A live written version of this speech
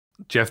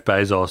Jeff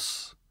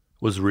Bezos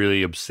was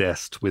really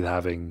obsessed with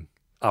having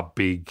a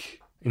big,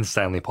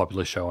 insanely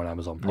popular show on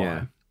Amazon Prime.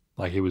 Yeah.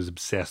 Like, he was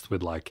obsessed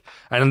with, like...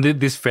 And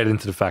this fed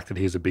into the fact that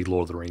he's a big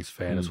Lord of the Rings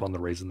fan. It's one of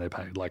the reasons they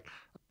paid, like,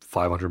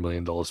 $500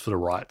 million for the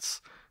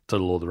rights to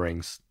the Lord of the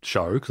Rings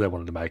show because they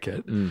wanted to make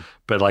it.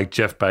 But, like,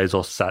 Jeff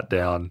Bezos sat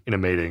down in a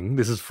meeting.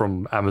 This is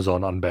from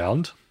Amazon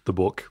Unbound, the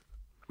book,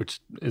 which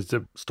is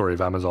the story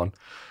of Amazon.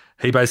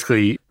 He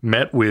basically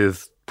met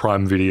with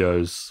Prime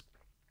Video's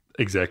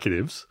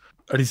executives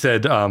and he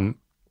said,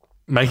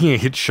 making a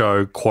hit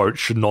show, quote,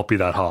 should not be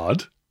that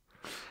hard.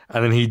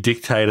 And then he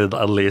dictated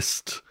a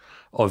list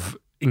of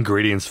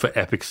ingredients for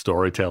epic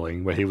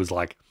storytelling where he was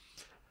like,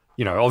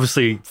 you know,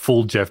 obviously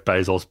full Jeff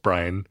Bezos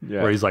brain,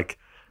 where he's like,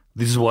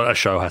 this is what a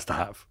show has to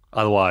have.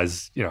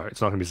 Otherwise, you know,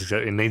 it's not going to be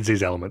successful. It needs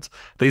these elements.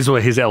 These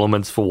were his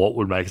elements for what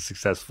would make a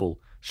successful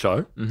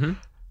show. Mm-hmm.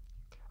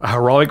 A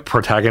heroic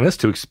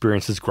protagonist who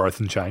experiences growth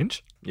and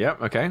change.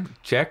 Yep, okay,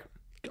 check.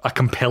 A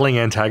compelling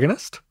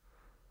antagonist.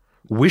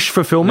 Wish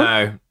fulfillment.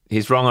 No,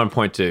 he's wrong on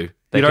point 2.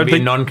 They can be a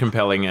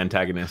non-compelling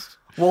antagonist.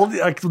 Well,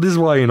 like, this is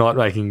why you're not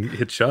making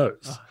hit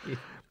shows.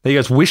 He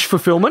goes, wish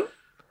fulfillment.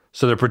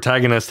 So the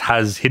protagonist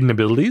has hidden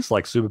abilities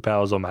like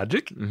superpowers or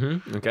magic.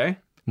 Mm-hmm. Okay.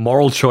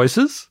 Moral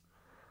choices.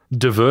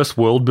 Diverse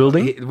world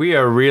building. We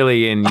are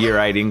really in year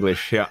 8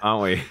 English here,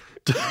 aren't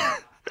we?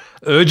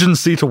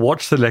 Urgency to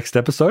watch the next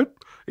episode.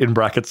 In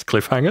brackets,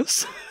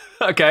 cliffhangers.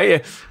 Okay,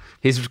 yeah.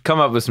 He's come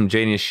up with some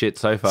genius shit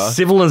so far.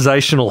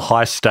 Civilizational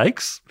high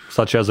stakes,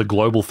 such as a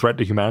global threat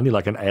to humanity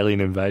like an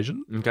alien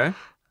invasion. Okay.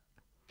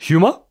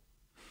 Humor.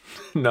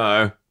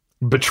 No.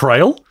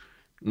 Betrayal.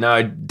 No,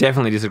 I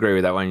definitely disagree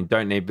with that one. You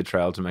don't need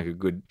betrayal to make a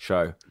good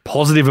show.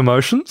 Positive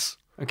emotions.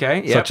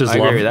 Okay, yeah, such as I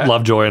agree with that.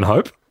 love, joy, and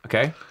hope.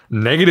 Okay.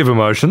 Negative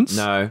emotions.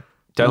 No,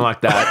 don't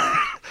like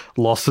that.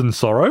 Loss and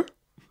sorrow.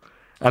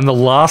 And the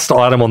last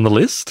item on the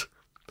list,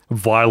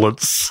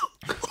 violence.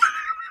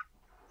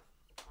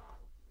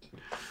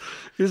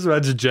 Just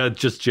imagine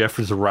just Jeff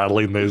is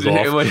rattling these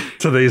off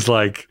to these,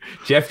 like...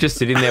 Jeff just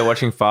sitting there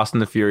watching Fast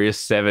and the Furious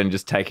 7,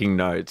 just taking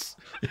notes.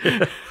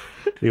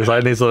 He was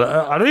like,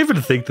 I don't even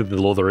think that the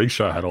Lord of the Rings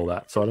show had all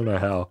that, so I don't know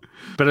how.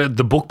 But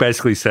the book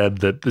basically said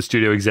that the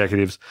studio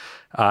executives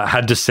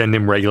had to send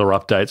him regular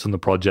updates on the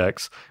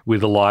projects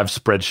with a live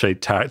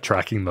spreadsheet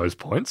tracking those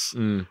points.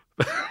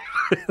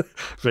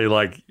 Be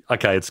like,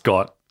 okay, it's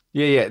got...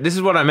 Yeah. This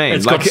is what I mean.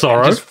 It's got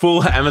sorrow. Just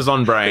full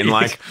Amazon brain.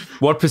 Like,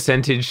 what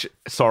percentage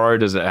sorrow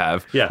does it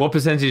have? Yeah. What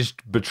percentage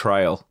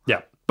betrayal?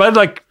 Yeah. But,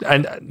 like,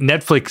 and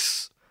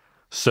Netflix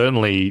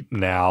certainly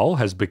now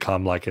has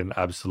become, like, an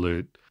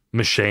absolute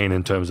machine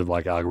in terms of,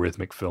 like,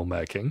 algorithmic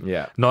filmmaking.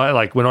 Yeah. Not,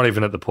 like, we're not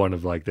even at the point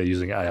of, like, they're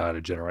using AI to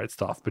generate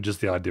stuff, but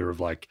just the idea of,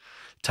 like,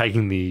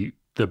 taking the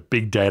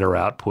big data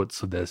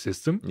outputs of their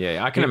system.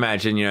 Yeah, I can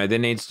imagine, you know, there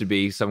needs to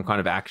be some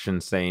kind of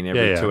action scene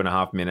every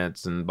 2.5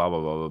 minutes and blah, blah,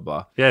 blah, blah,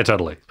 blah. Yeah,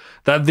 totally.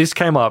 This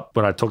came up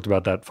when I talked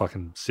about that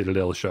fucking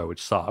Citadel show,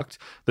 which sucked.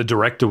 The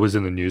director was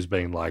in the news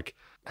being like,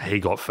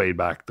 he got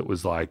feedback that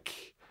was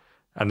like,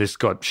 and this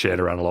got shared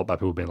around a lot by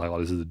people being like,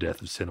 oh, this is the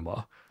death of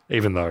cinema.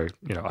 Even though,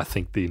 you know, I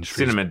think the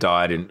industry... Cinema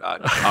died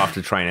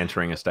after train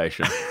entering a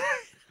station.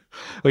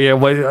 Well,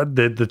 yeah,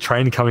 the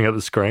train coming at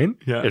the screen,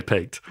 it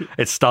peaked.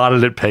 It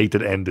started, it peaked,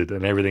 it ended,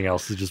 and everything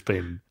else has just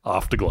been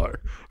afterglow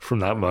from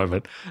that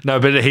moment. No,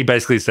 but he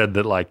basically said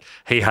that, like,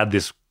 he had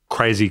this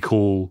crazy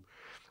cool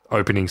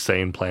opening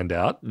scene planned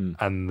out,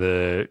 and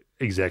the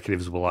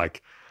executives were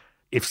like,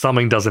 if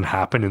something doesn't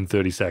happen in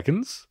 30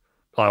 seconds,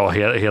 he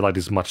had like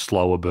this much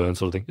slower burn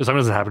sort of thing. If something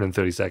doesn't happen in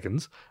 30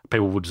 seconds,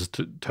 people would just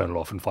turn it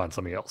off and find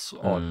something else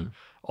on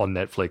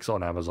Netflix,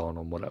 on Amazon,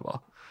 on whatever.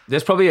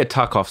 There's probably a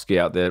Tarkovsky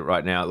out there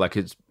right now, like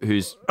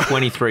who's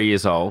 23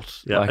 years old.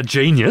 Yeah, like, a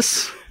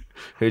genius.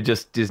 Who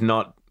just does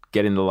not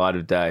get in the light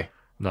of day.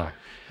 No,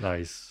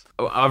 he's...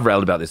 I've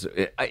railed about this.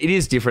 It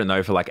is different,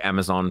 though, for like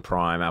Amazon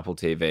Prime, Apple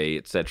TV,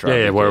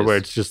 etc. Yeah, where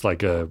it's just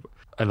like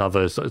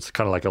another... So it's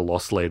kind of like a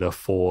loss leader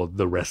for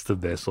the rest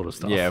of their sort of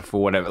stuff. Yeah,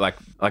 for whatever. Like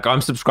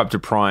I'm subscribed to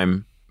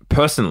Prime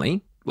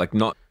personally, like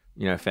not,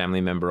 you know, family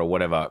member or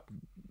whatever,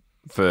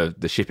 for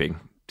the shipping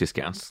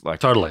discounts,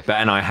 like totally. But,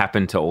 and I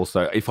happen to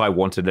also, if I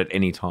wanted at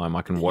any time,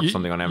 I can watch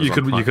something on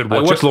Amazon. You could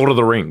watch Lord of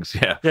the Rings.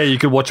 Yeah, you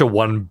could watch a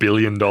 $1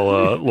 billion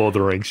Lord of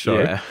the Rings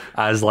show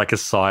as like a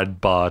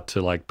sidebar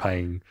to like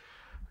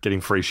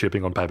getting free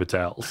shipping on paper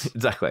towels.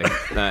 Exactly,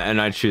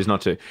 and I choose not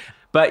to.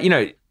 But you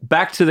know,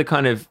 back to the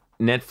kind of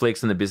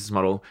Netflix and the business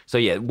model. So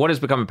yeah, what has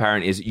become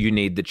apparent is you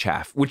need the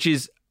chaff, which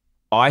is,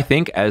 I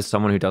think, as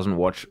someone who doesn't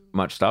watch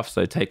much stuff,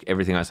 so take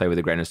everything I say with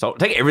a grain of salt.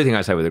 Take everything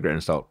I say with a grain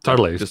of salt.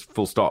 Totally. Just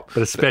full stop.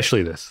 But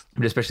especially this.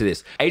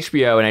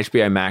 HBO and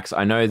HBO Max,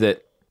 I know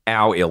that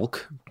our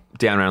ilk,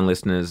 Down Round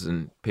listeners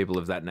and people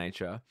of that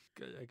nature.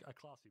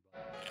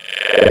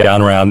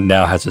 Down Round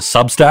now has a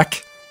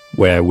Substack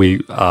where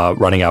we are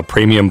running our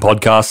premium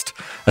podcast,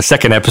 a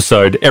second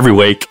episode every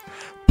week,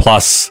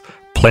 plus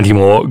plenty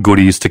more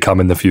goodies to come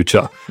in the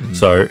future.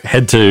 So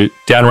head to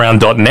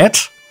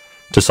downround.net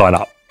to sign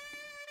up.